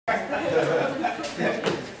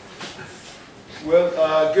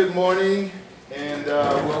Well, good morning and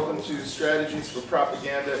welcome to Strategies for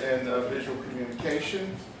Propaganda and Visual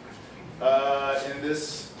Communication. In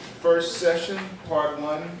this first session, part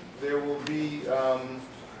one, there will be,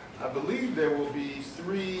 I believe there will be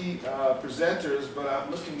 3 presenters, but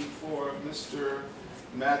I'm looking for Mr.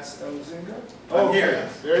 Mats Elzinga. I'm here.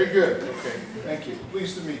 Very good. Okay, thank you.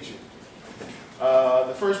 Pleased to meet you.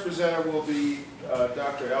 The first presenter will be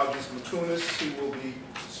Dr. Algis Mickūnas. He will be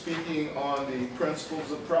speaking on the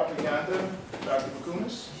principles of propaganda. Dr.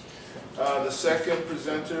 Mickūnas. The second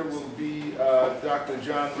presenter will be Dr.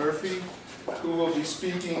 John Murphy, who will be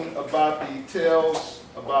speaking about the tales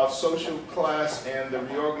about social class and the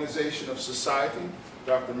reorganization of society.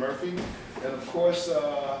 Dr. Murphy. And of course,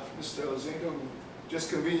 Mr. Elzinga, who just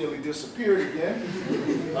conveniently disappeared again.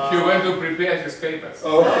 He went to prepare his papers.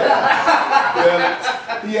 Okay.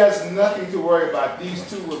 Well, he has nothing to worry about. These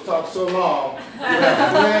two will talk so long, we'll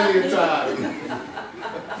have plenty of time.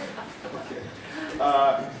 Okay.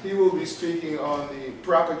 He will be speaking on the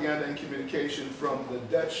propaganda and communication from the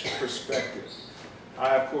Dutch perspective.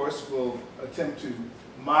 I, of course, will attempt to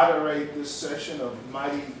moderate this session of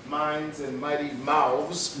mighty minds and mighty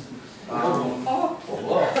mouths. And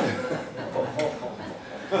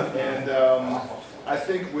I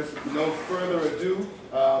think with no further ado,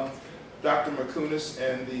 Dr. Mickūnas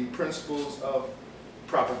and the principles of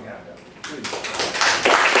propaganda. Please.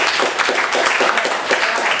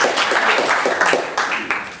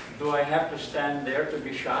 Do I have to stand there to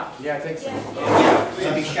be shot? Yeah, I think so. Yeah,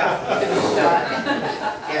 to be shot.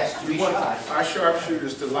 Yes, to be shot. Our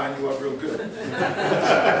sharpshooters to line you up real good.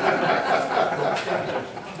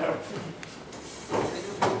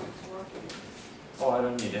 Oh, I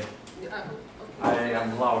don't need it. I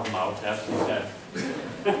am loudmouth, as he said.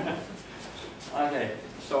 Okay,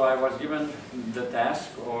 so I was given the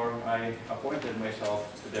task, or I appointed myself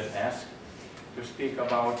to the task, to speak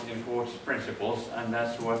about enforced principles, and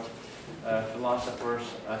that's what philosophers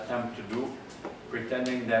attempt to do,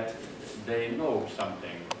 pretending that they know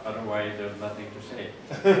something, otherwise there's nothing to say.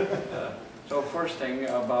 So first thing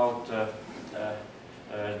about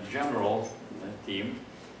general theme,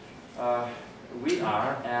 we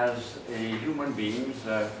are, as human beings,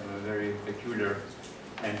 very peculiar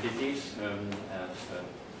entities, as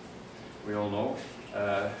we all know.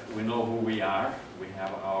 We know who we are. We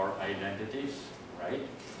have our identities, right?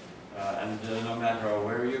 And no matter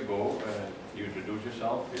where you go, you introduce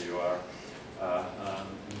yourself. You are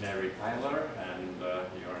Mary Tyler, and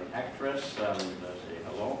you're an actress, and say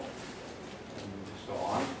hello, and so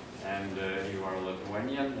on. And you are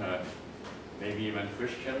Lithuanian, maybe even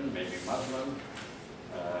Christian, maybe Muslim,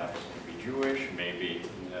 maybe Jewish, maybe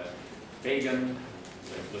pagan,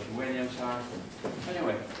 the Lithuanians are.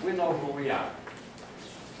 Anyway, we know who we are.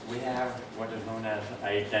 We have what is known as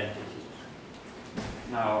identity.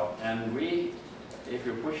 Now, and we, if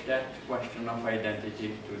you push that question of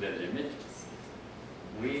identity to the limit,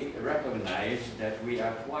 we recognize that we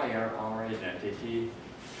acquire our identity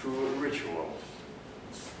through rituals.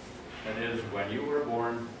 That is, when you were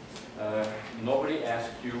born, nobody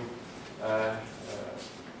asked you,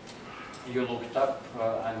 you looked up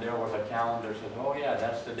and there was a calendar that said, oh yeah,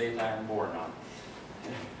 that's the date I'm born on.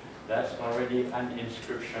 That's already an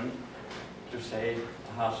inscription to say,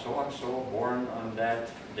 so-and-so born on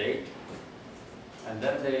that date. And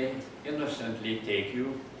then they innocently take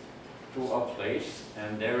you to a place,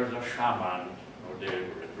 and there is a shaman, or they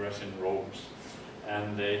dress in robes,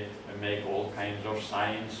 and they make all kinds of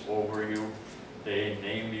signs over you. They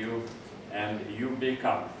name you, and you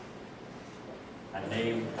become a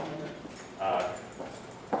name,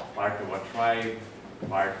 part of a tribe,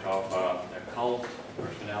 part of a cult,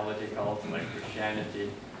 personality cult like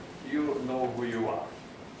Christianity. You know who you are.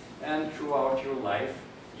 And throughout your life,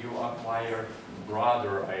 you acquire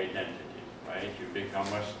broader identity, right? You become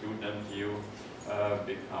a student, you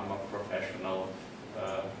become a professional.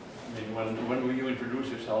 I mean, when you introduce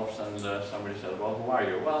yourselves and somebody says, well, who are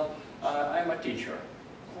you? Well, I'm a teacher.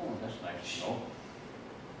 Oh, that's nice to know.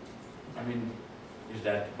 I mean, is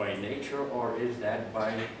that by nature or is that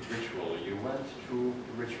by ritual? You went through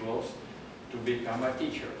rituals to become a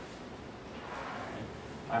teacher.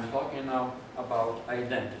 I'm talking now about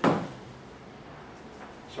identity.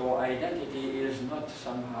 So identity is not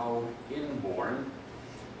somehow inborn,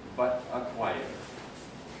 but acquired.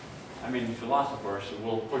 I mean, philosophers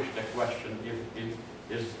will push the question,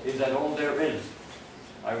 is that all there is?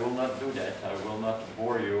 I will not do that. I will not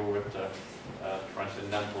bore you with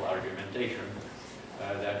transcendental argumentation.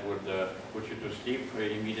 That would put you to sleep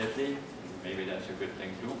immediately. Maybe that's a good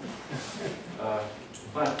thing too.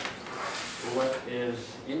 But what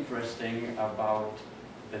is interesting about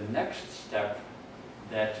the next step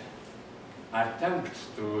that attempts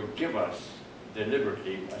to give us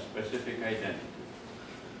deliberately a specific identity.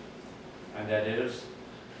 And that is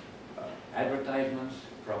advertisements,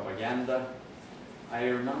 propaganda. I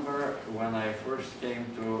remember when I first came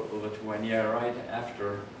to Lithuania right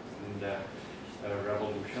after the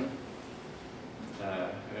revolution.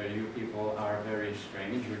 You people are very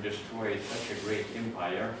strange. You destroyed such a great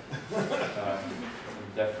empire.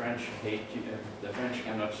 The French hate you. The French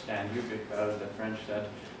cannot stand you because the French said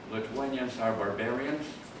Lithuanians are barbarians.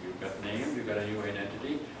 You got named. You got a new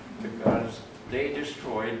identity because they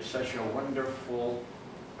destroyed such a wonderful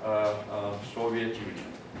Soviet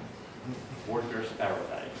Union, workers'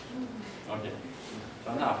 paradise. Okay.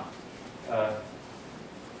 So now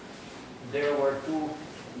there were two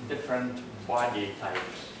different body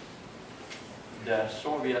types. The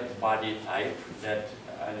Soviet body type that,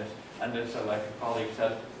 and it's like a colleague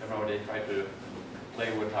said, you know, they try to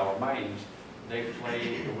play with our minds. They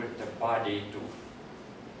play with the body too,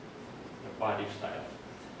 the body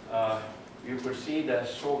style. You could see the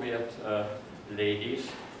Soviet ladies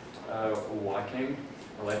walking,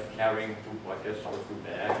 like carrying 2 buckets or 2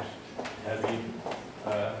 bags, heavy.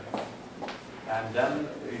 And then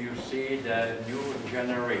you see the new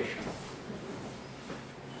generation.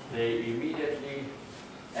 They immediately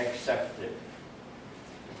accepted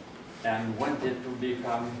and wanted to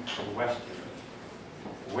become Westerners.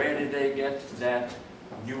 Where did they get that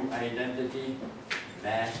new identity?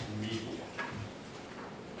 Mass media.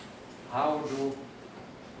 How do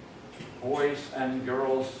boys and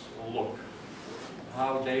girls look?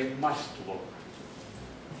 How they must look.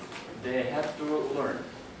 They had to learn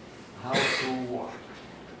how to walk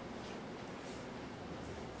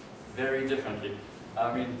very differently.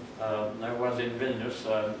 I mean, I was in Vilnius,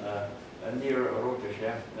 near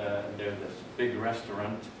Rotušė. There's this big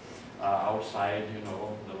restaurant outside, you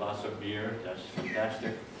know, the lots of beer, that's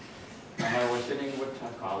fantastic. And I was sitting with a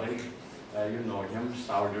colleague, you know him,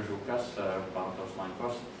 Saudis Žukas, Baltos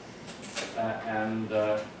Lankos, and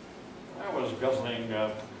I was guzzling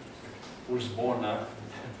Uzbona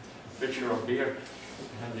pitcher of beer,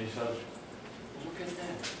 and he says, "Look at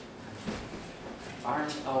that.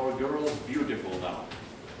 Aren't our girls beautiful now?"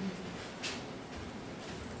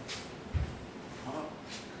 Oh,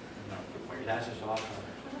 no, took my glasses off.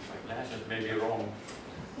 My glasses may be wrong.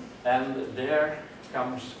 And there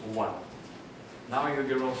comes one. Now you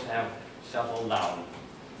girls have settled down,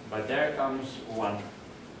 but there comes one.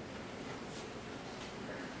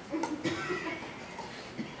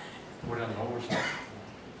 With a nose up,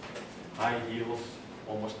 high heels,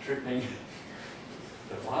 almost tripping.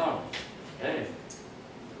 Wow, hey,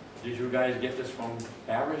 did you guys get this from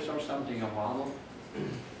Paris or something, a model?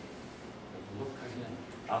 Look again,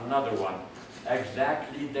 another one,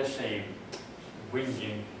 exactly the same,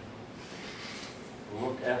 winging.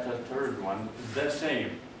 Look at the third one, the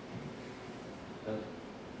same.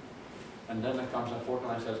 And then there comes a fourth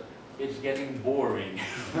one and says, "It's getting boring."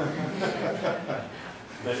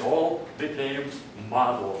 They all became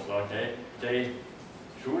models, okay? They,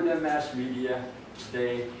 through the mass media,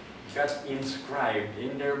 they got inscribed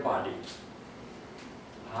in their bodies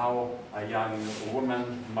how a young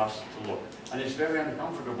woman must look. And it's very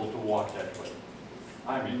uncomfortable to walk that way.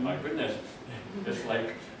 I mean, my goodness, it's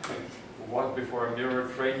like walk before a mirror,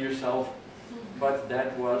 train yourself. But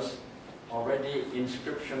that was already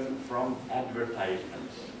inscription from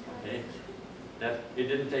advertisements, okay? That it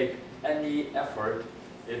didn't take any effort.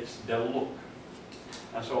 It's the look.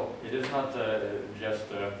 And so it is not just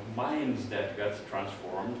minds that got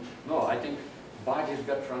transformed. No, I think bodies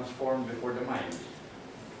got transformed before the minds.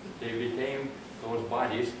 They became those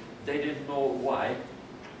bodies. They didn't know why,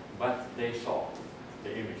 but they saw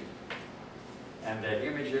the images. And the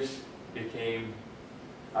images became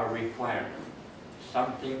a requirement,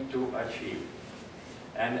 something to achieve.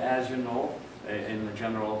 And as you know, in the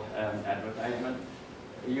general advertisement,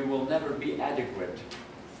 you will never be adequate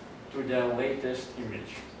to the latest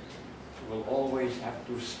image. You will always have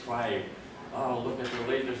to strive. Oh, look at the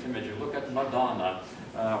latest image. Look at Madonna,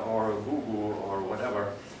 or Gugu, or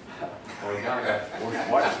whatever, or Gaga, or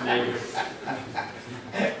Schwarzenegger.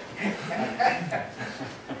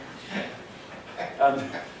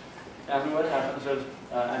 and what happens is,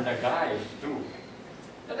 and the guys too,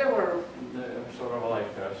 they were sort of like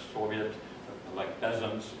Soviet, like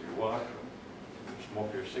peasants. You walk,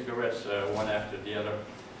 smoke your cigarettes one after the other.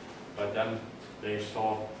 But then they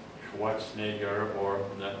saw Schwarzenegger or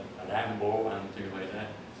the Rambo and things like that,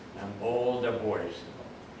 and all the boys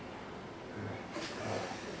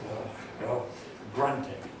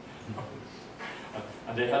grunting,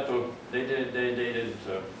 and they had to. They didn't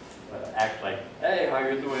act like, "Hey, how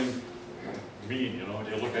you doing?" mean, you know,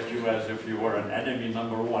 they look at you as if you were an enemy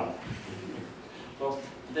number one. So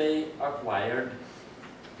they acquired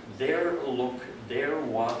their look, their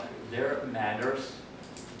walk, their manners,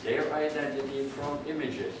 their identity from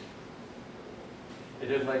images.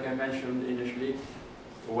 It is like I mentioned initially,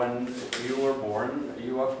 when you were born,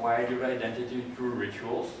 you acquired your identity through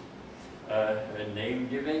rituals, name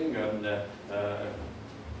giving, and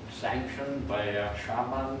sanctioned by a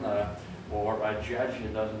shaman or a judge,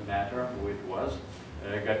 it doesn't matter who it was,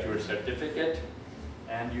 got your certificate,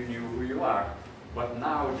 and you knew who you are. But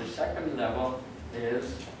now the second level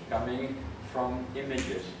is coming from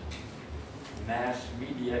images, mass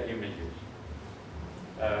media images.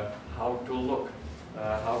 How to look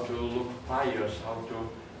pious, how to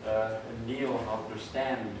kneel, how to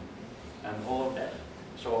stand, and all of that.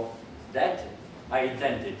 So that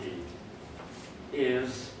identity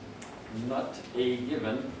is not a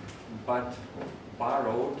given, but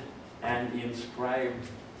borrowed and inscribed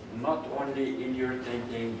not only in your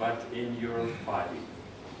thinking, but in your body.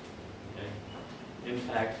 Okay? In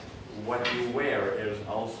fact, what you wear is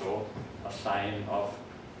also a sign of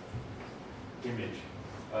image.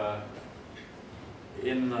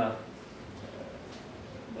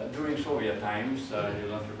 During Soviet times, you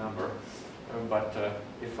don't remember, but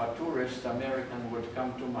if a tourist American would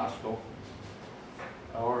come to Moscow,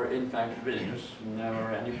 or in fact Vilnius,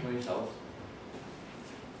 never anyplace else,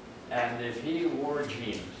 and if he wore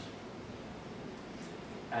jeans,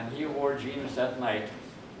 and he wore jeans at night,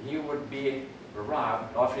 he would be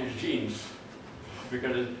robbed of his jeans,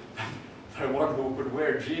 because the one who could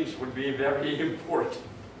wear jeans would be very important.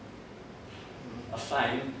 A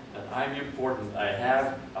sign that I'm important, I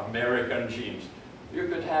have American jeans. You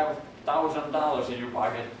could have $1,000 in your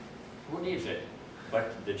pocket, who needs it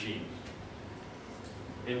but the jeans?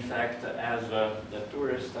 In fact, as the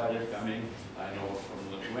tourists started coming, I know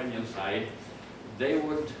from the Lithuanian side, they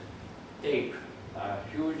would take a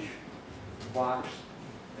huge box,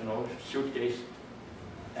 you know, suitcase,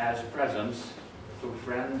 as presents to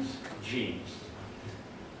friends' jeans.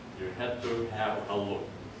 You had to have a look.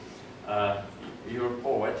 Your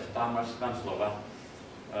poet, Thomas Venslova,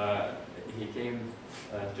 he came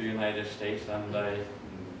to the United States, and I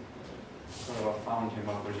sort of found him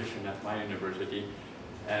a position at my university,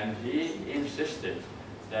 and he insisted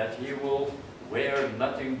that he will wear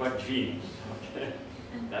nothing but jeans. Okay?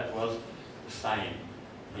 That was the sign.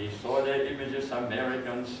 He saw the images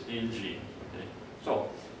Americans in jeans. Okay? So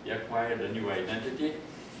he acquired a new identity,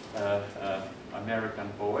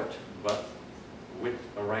 American poet, but with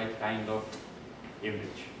the right kind of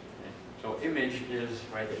image. Okay? So image is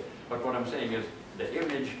right there. But what I'm saying is the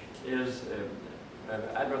image is,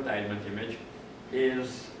 advertisement image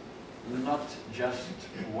is not just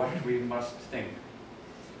what we must think,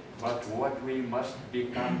 but what we must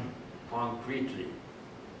become concretely,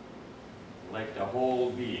 like the whole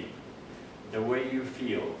being, the way you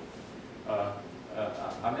feel.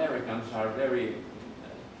 Americans are very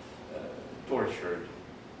tortured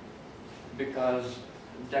because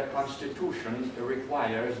the Constitution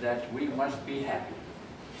requires that we must be happy.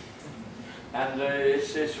 And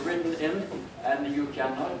it's written in, and you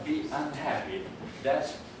cannot be unhappy.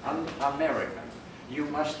 That's un-American. You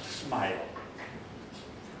must smile.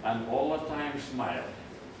 And all the time smile.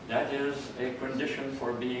 That is a condition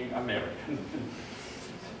for being American.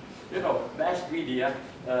 You know, mass media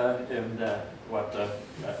and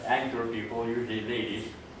anchor people, usually ladies,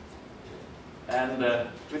 and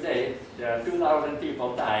today there are 2,000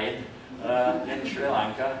 people died in Sri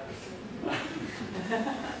Lanka.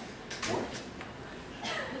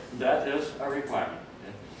 That is a requirement.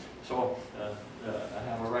 So I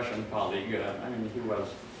have a Russian colleague. He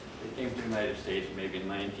came to the United States maybe in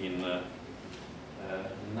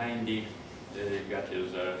 1990. He got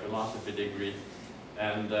his philosophy degree,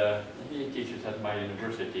 and he teaches at my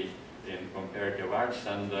university in comparative arts.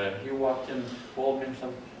 And he walked in, called me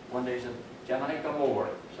one day, said, "Can I come over?"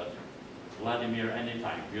 I said, "Vladimir,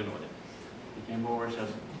 anytime, you know that." He came over and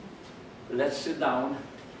says, "Let's sit down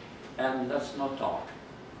and let's not talk."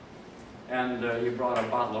 And he brought a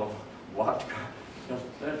bottle of vodka. Just,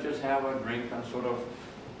 let's just have a drink and sort of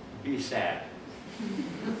be sad. I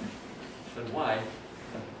said, "Why?"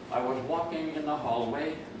 I was walking in the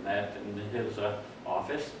hallway in his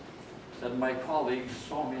office. Said, my colleagues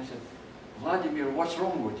saw me and said, "Vladimir, what's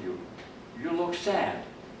wrong with you? You look sad."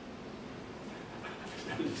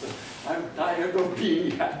 I said, "I'm tired of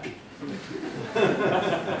being happy."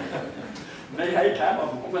 May I have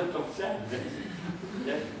a moment of sadness?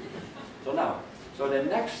 Okay? So now, so the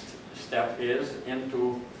next step is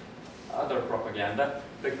into other propaganda,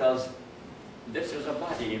 because this is a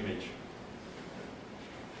body image.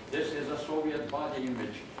 This is a Soviet body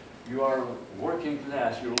image. You are working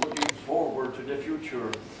class, you're looking forward to the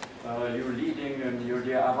future, you're leading and you're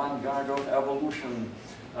the avant-garde of evolution,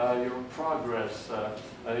 your progress,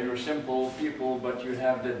 you're simple people, but you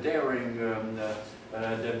have the daring,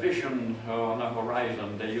 the vision on the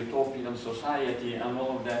horizon, the utopian society and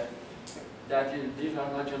all of that. These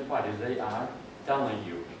are not just bodies, they are telling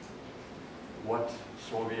you what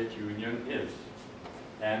Soviet Union is.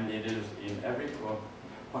 And it is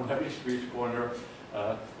on every street corner,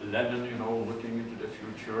 Lenin, you know, looking into the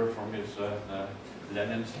future from his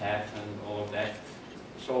Lenin's hat and all of that.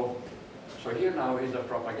 So here now is a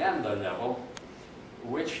propaganda level,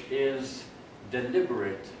 which is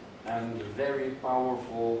deliberate and very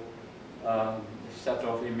powerful set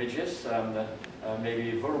of images, and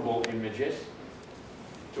maybe verbal images,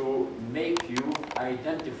 to make you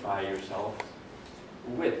identify yourself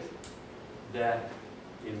with the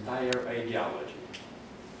entire ideology.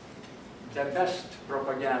 The best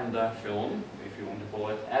propaganda film, if you want to call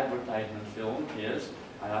it advertisement film, is,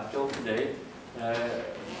 till today,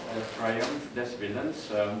 Triumph des Willens,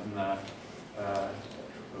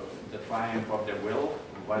 the triumph of the will,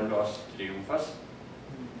 Valios Triumphas,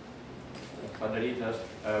 padarytas,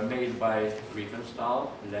 made by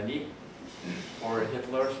Riefenstahl, Lenny, for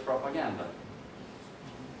Hitler's propaganda.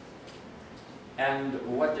 And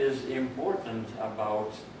what is important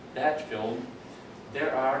about that film,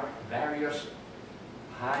 there are various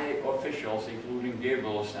high officials, including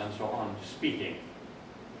Goebbels and so on, speaking.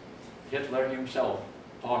 Hitler himself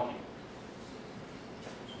talking.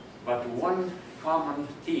 But one common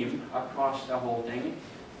theme across the whole thing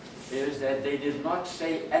is that they did not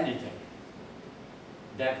say anything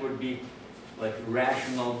that would be like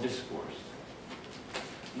rational discourse.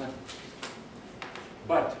 Nothing.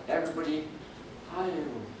 But everybody,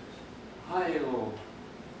 Heil, Heil,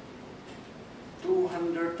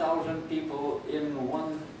 200,000 people in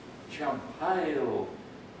one jump, Heil,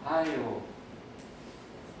 Heil.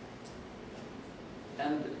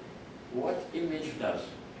 And what image does?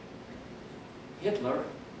 Hitler,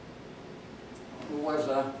 who was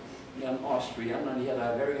an Austrian, and he had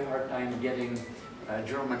a very hard time getting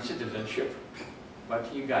German citizenship, but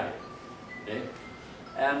he got it, okay?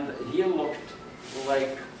 And he looked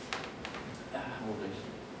like,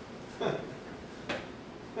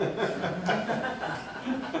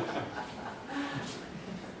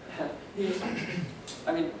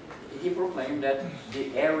 he proclaimed that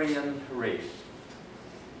the Aryan race,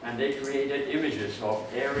 and they created images of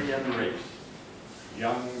Aryan race.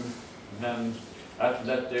 Young men,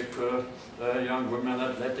 athletic, young women,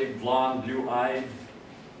 athletic, blonde, blue-eyed,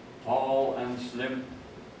 tall and slim,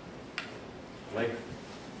 like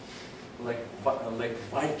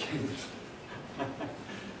Vikings.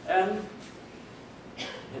 And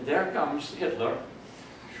there comes Hitler,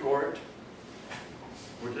 short,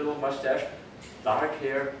 with a little mustache, dark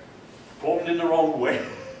hair, combed in the wrong way.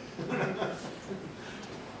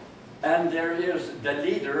 And there is the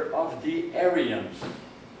leader of the Aryans.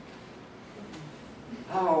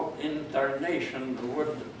 How in tarnation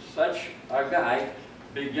would such a guy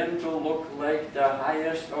begin to look like the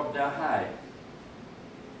highest of the high?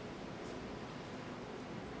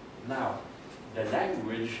 Now, the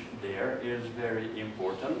language there is very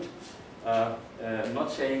important.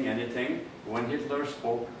 Not saying anything. When Hitler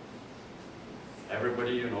spoke,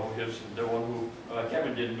 everybody, you know, the one who,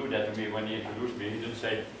 Kevin didn't do that to me when he introduced me. He didn't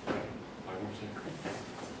say, I won't say.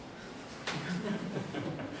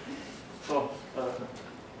 So,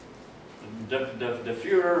 the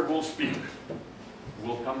Führer will speak,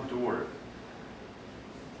 will come to word.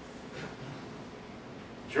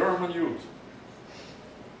 German youth,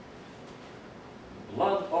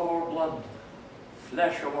 blood of our blood,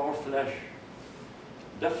 flesh of our flesh.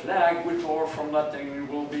 The flag we tore from nothing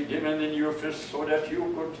will be given in your fist so that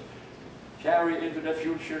you could carry into the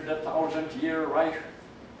future the 1,000-year Reich.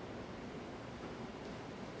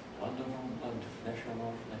 Blood of our blood, flesh of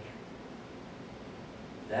our flesh.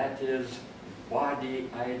 That is body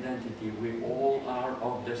identity. We all are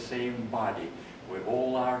of the same body. We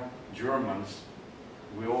all are Germans.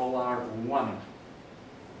 We all are one.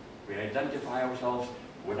 We identify ourselves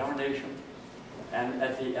with our nation. And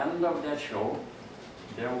at the end of that show,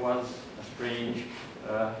 there was a strange,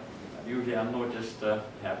 usually unnoticed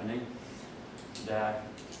happening. The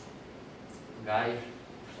guy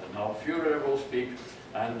said, now Führer will speak,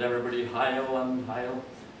 and everybody Heil and Heil.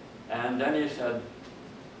 And then he said,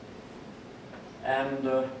 and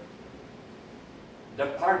the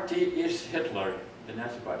party is Hitler, the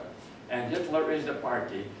Nazi party. And Hitler is the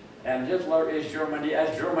party. And Hitler is Germany,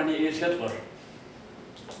 as Germany is Hitler.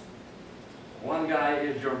 One guy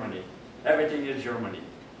is Germany. Everything is Germany.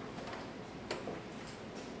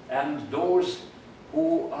 And those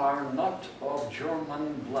who are not of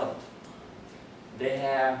German blood,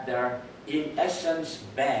 they're in essence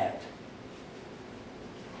bad.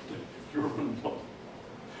 German blood.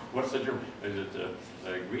 What's the German? Is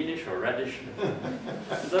it greenish or reddish?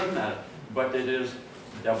 It doesn't matter. But it is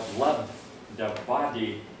the blood, the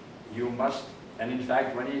body. You must, and in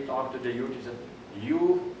fact, when he talked to the youth, he said,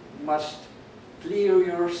 you must clear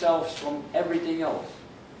yourselves from everything else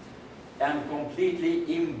and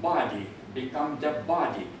completely embody, become the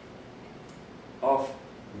body of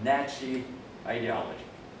Nazi ideology.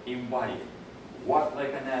 Embody it. Walk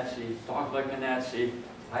like a Nazi, talk like a Nazi,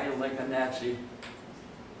 file like a Nazi.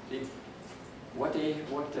 See, what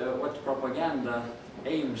propaganda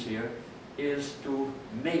aims here is to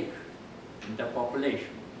make the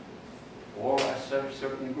population or a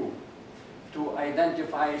certain group to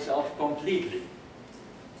identify itself completely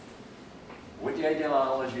with the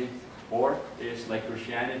ideology, or it's like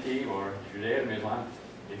Christianity or Judaism, Islam.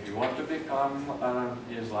 If you want to become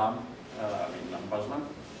Muslim,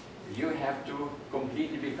 you have to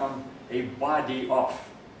completely become a body of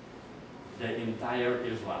the entire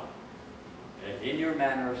Islam. In your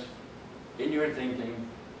manners, in your thinking.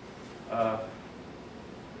 Of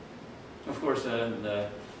course,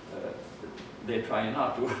 they try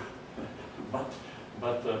not to, but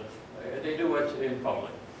they do it in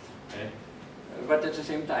public. Okay? But at the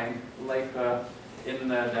same time, like in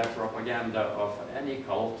the propaganda of any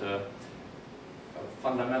cult,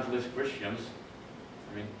 fundamentalist Christians,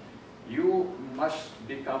 I mean, you must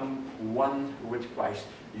become one with Christ.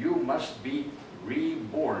 You must be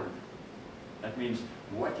reborn. That means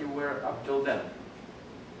what you were up till then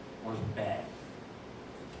was bad.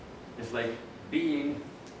 It's like being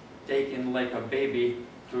taken like a baby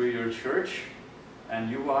to your church, and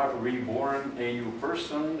you are reborn a new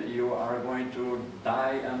person. You are going to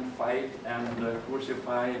die and fight and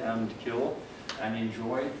crucify and kill and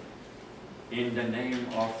enjoy in the name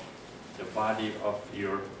of the body of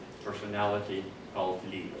your personality called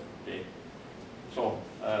leader. Okay? So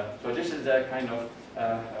this is the kind of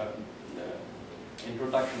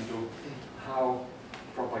introduction to how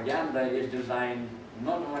propaganda is designed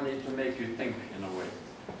not only to make you think in a way,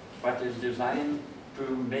 but is designed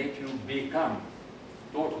to make you become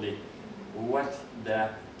totally what the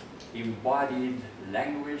embodied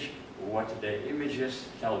language, what the images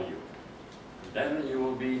tell you. Then you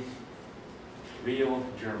will be real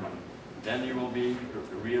German. Then you will be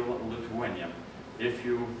real Lithuanian. If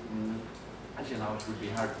you, as you know, it would be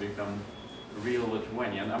hard to become real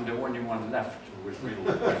Lithuanian. I'm the only one left who is real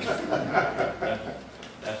Lithuanian.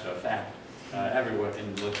 That's a fact. Everyone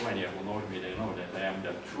in Lithuania who knows me, they know that I am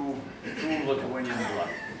the true Lithuanian blood.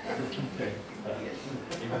 Okay.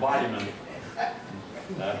 Embodiment,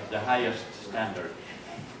 the highest standard.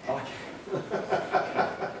 Okay.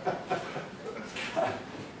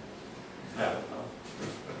 Yeah.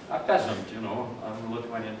 A peasant, you know, I'm a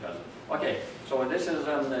Lithuanian peasant. Okay, so this is,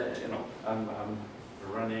 you know, I'm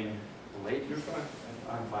running late. You're fine.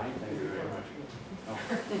 I'm fine, thank you very much. No.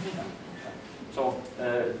 So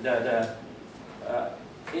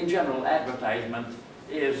in general, advertisement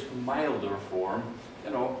is milder form.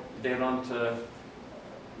 You know, they don't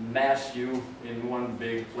mass you in one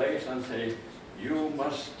big place and say, you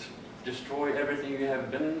must destroy everything you have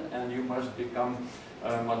been and you must become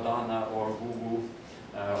Madonna or Gugu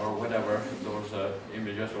or whatever, those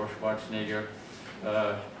images, or Schwarzenegger.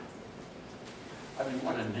 I mean,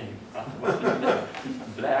 what a name. What's his name?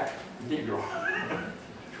 Black Negro.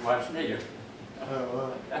 Schwarzenegger.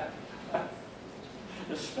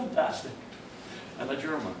 It's fantastic. And a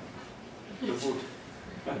German. The boot.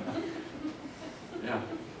 Yeah.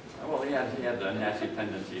 Well, he had the Nazi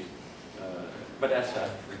tendencies, but that's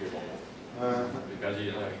forgivable. Because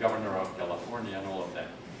he's a governor of California and all of that.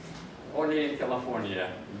 Only in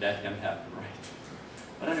California that can happen, right?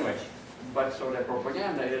 But anyway, so the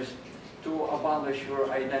propaganda is to abolish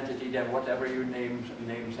your identity, that whatever your name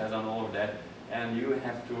says and all of that, and you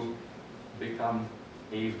have to become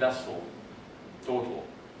a vessel, total.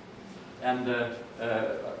 And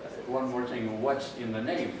one more thing, what's in the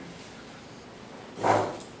name?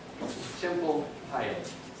 Simple Heil.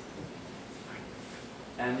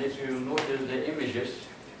 And if you notice the images,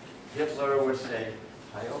 Hitler would say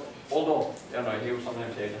Heil, although, you know, he would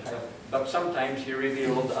sometimes say Heil, but sometimes he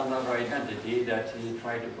revealed another identity that he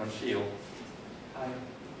tried to conceal. Heil.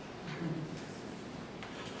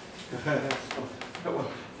 It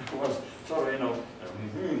was sort of, you know,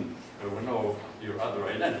 we know your other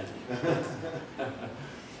identity.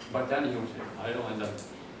 But then he would say Heil, and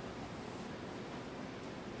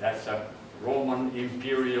that's a Roman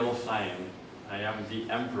imperial sign. I am the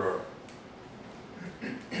emperor.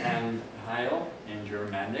 And Heil in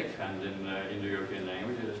Germanic and in Indo-European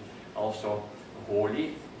languages also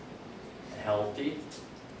holy, healthy,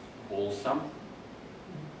 wholesome.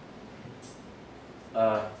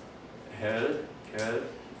 Hell,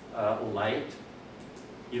 light,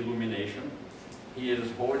 illumination. He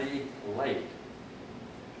is holy light.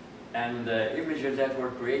 And the images that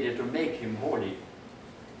were created to make him holy.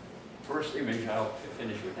 First image, I'll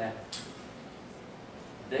finish with that.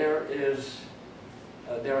 There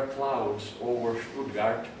are clouds over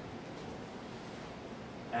Stuttgart,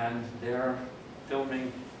 and they're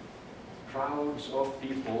filming. Crowds of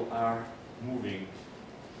people are moving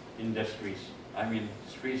in the streets. I mean,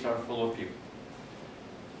 streets are full of people.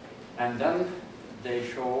 And then they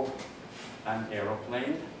show an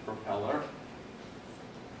airplane propeller,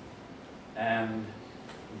 and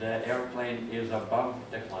the airplane is above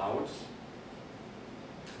the clouds,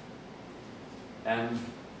 and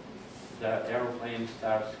the airplane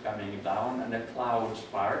starts coming down, and the clouds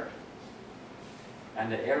part,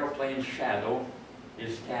 and the airplane shadow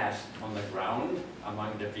is cast on the ground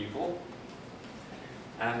among the people,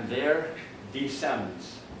 and there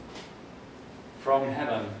descends from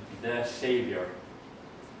heaven the Savior,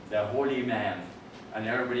 the holy man, and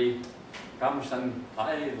everybody comes and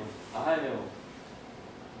Heil, Heil.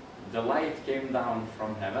 The light came down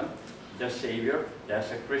from heaven, the Savior,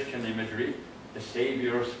 that's a Christian imagery, the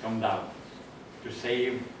Saviors come down to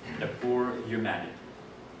save the poor humanity.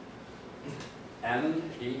 And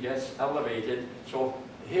he gets elevated, so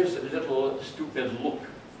his little stupid look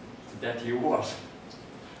that he was,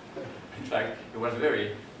 in fact, it was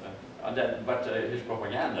very, but his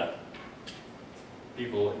propaganda,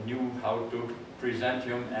 people knew how to present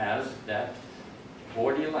him as that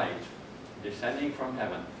holy light descending from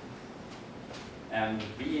heaven and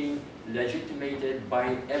being legitimated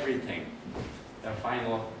by everything. The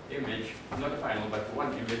final image, not the final, but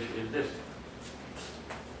one image is this.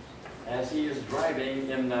 As he is driving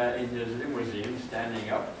in his limousine, standing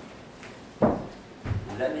up,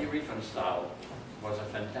 Leni Riefenstahl was a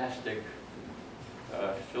fantastic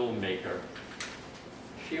filmmaker.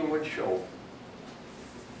 She would show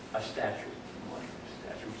a statue,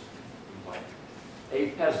 a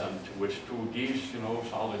peasant with two Ds, you know,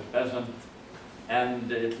 solid peasant,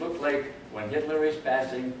 and it looked like when Hitler is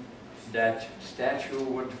passing, that statue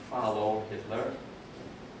would follow Hitler,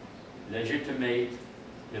 legitimate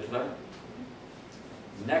Hitler.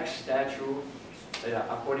 Next statue,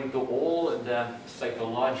 according to all the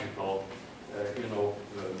psychological,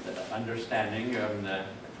 understanding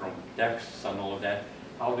from texts and all of that,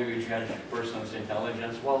 how do you judge a person's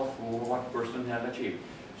intelligence? Well, for what person has achieved.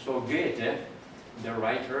 So Goethe, the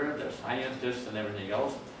writer, the scientist, and everything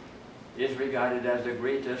else, is regarded as the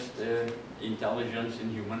greatest intelligence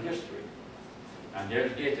in human history. And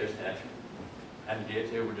there's Goethe's statue, and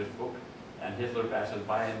Goethe with his book. And Hitler passes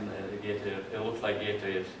by, and Goethe, it looks like Goethe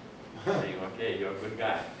is saying, okay, you're a good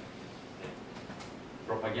guy.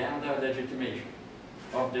 Propaganda legitimation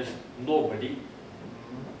of this nobody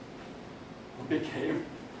who became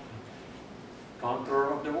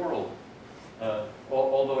conqueror of the world.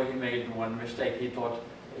 Although he made one mistake,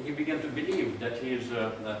 he began to believe that he is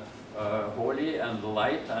holy and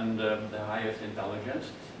light and the highest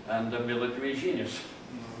intelligence and the military genius.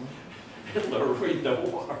 Hitler ruined the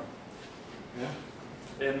war.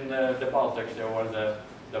 Yeah. In the Baltics, there was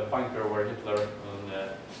the bunker where Hitler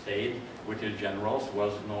stayed with his generals,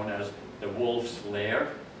 was known as the Wolf's Lair,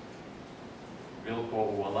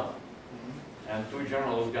 Vilko Uola. And two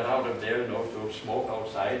generals got out of there, to smoke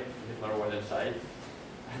outside. Hitler was inside.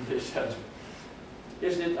 And they said,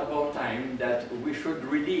 isn't it about time that we should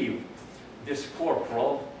relieve this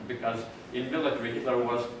corporal, because in military Hitler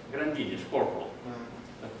was Grandinis, corporal.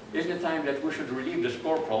 Isn't it time that we should relieve this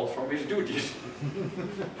corporal from his duties?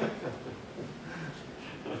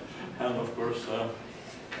 And of course,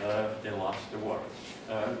 they lost the war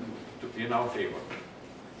in our favor.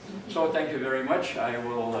 So thank you very much. I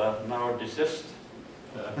will now desist,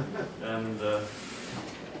 and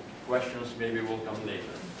questions maybe will come later.